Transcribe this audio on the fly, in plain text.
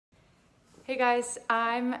Hey guys,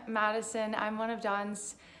 I'm Madison. I'm one of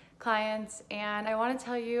Daune's clients, and I want to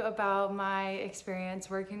tell you about my experience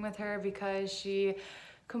working with her because she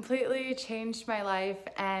completely changed my life.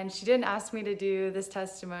 And she didn't ask me to do this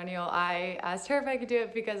testimonial. I asked her if I could do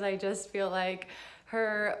it because I just feel like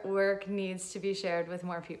her work needs to be shared with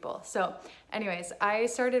more people. So anyways, I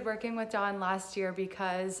started working with Daune last year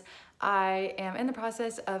because I am in the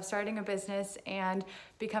process of starting a business and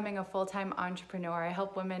becoming a full-time entrepreneur. I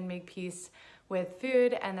help women make peace with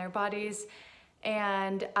food and their bodies.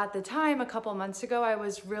 And at the time, a couple months ago, I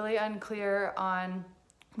was really unclear on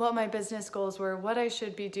what my business goals were, what I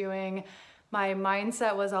should be doing. My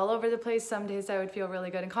mindset was all over the place. Some days I would feel really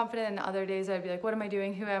good and confident, and other days I'd be like, what am I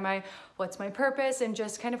doing? Who am I? What's my purpose? And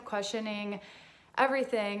just kind of questioning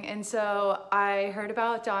everything. And so I heard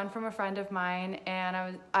about Daune from a friend of mine,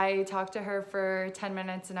 and I talked to her for 10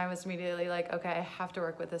 minutes and I was immediately like, okay, I have to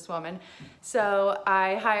work with this woman. So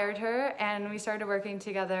I hired her and we started working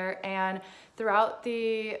together, and throughout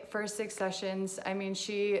the first 6 sessions, I mean,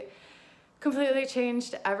 she completely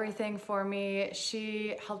changed everything for me.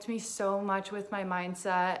 She helped me so much with my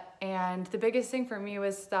mindset, and the biggest thing for me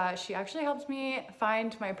was that she actually helped me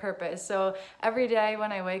find my purpose. So every day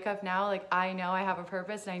when I wake up now, like, I know I have a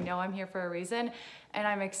purpose and I know I'm here for a reason, and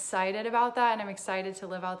I'm excited about that, and I'm excited to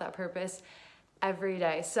live out that purpose every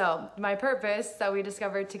day. So my purpose that we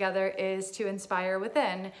discovered together is to inspire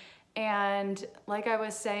within. And like I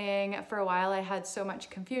was saying, for a while I had so much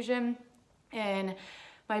confusion in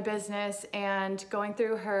my business, and going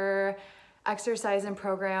through her exercise and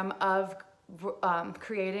program of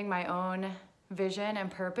creating my own vision and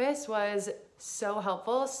purpose was so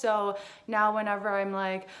helpful. So now whenever I'm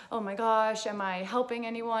like, oh my gosh, am I helping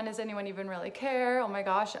anyone? Does anyone even really care? Oh my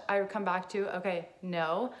gosh, I come back to, okay,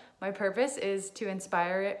 no, my purpose is to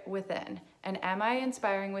inspire it within. And am I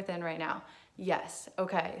inspiring within right now? Yes.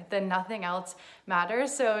 Okay, then nothing else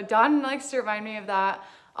matters. So Daune likes to remind me of that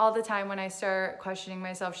all the time when I start questioning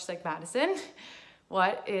myself. She's like, Madison,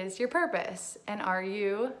 what is your purpose? And are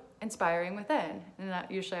you inspiring within? And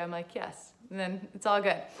usually I'm like, yes, and then it's all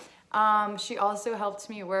good. She also helped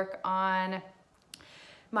me work on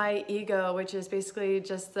my ego, which is basically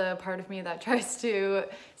just the part of me that tries to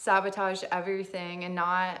sabotage everything, and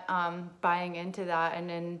not buying into that,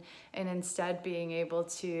 and instead being able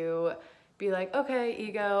to be like, okay,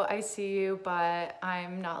 ego, I see you, but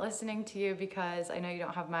I'm not listening to you because I know you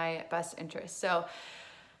don't have my best interest. So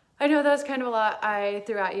I know that was kind of a lot I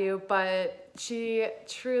threw at you, but she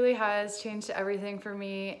truly has changed everything for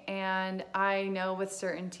me. And I know with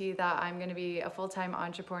certainty that I'm gonna be a full-time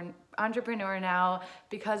entrepreneur now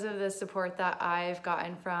because of the support that I've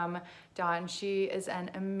gotten from Daune. She is an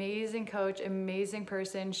amazing coach, amazing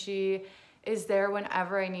person. She is there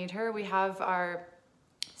whenever I need her. We have our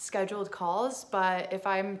scheduled calls, but if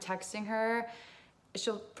I'm texting her,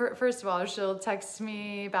 first of all, she'll text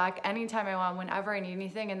me back anytime I want, whenever I need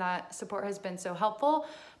anything, and that support has been so helpful.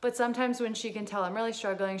 But sometimes when she can tell I'm really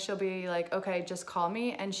struggling, she'll be like, okay, just call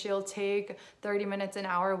me, and she'll take 30 minutes, an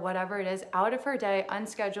hour, whatever it is, out of her day,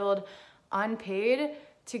 unscheduled, unpaid,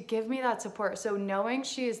 to give me that support. So knowing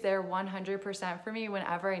she is there 100% for me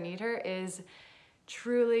whenever I need her is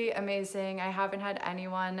truly amazing. I haven't had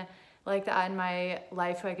anyone like that in my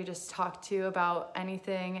life who I could just talk to about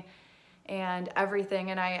anything and everything.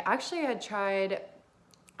 And I actually had tried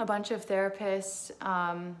a bunch of therapists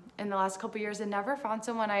in the last couple years and never found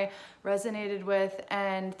someone I resonated with.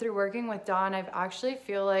 And through working with Daune, I've actually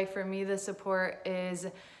feel like for me the support is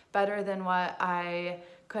better than what I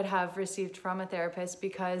could have received from a therapist,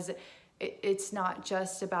 because it's not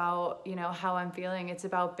just about, you know, how I'm feeling. It's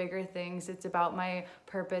about bigger things. It's about my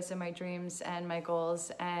purpose and my dreams and my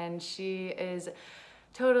goals. And she is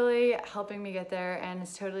totally helping me get there and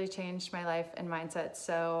has totally changed my life and mindset.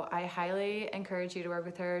 So I highly encourage you to work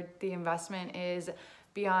with her. The investment is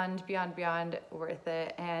beyond worth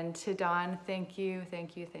it. And to Daune, thank you.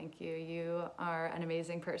 You are an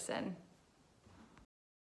amazing person.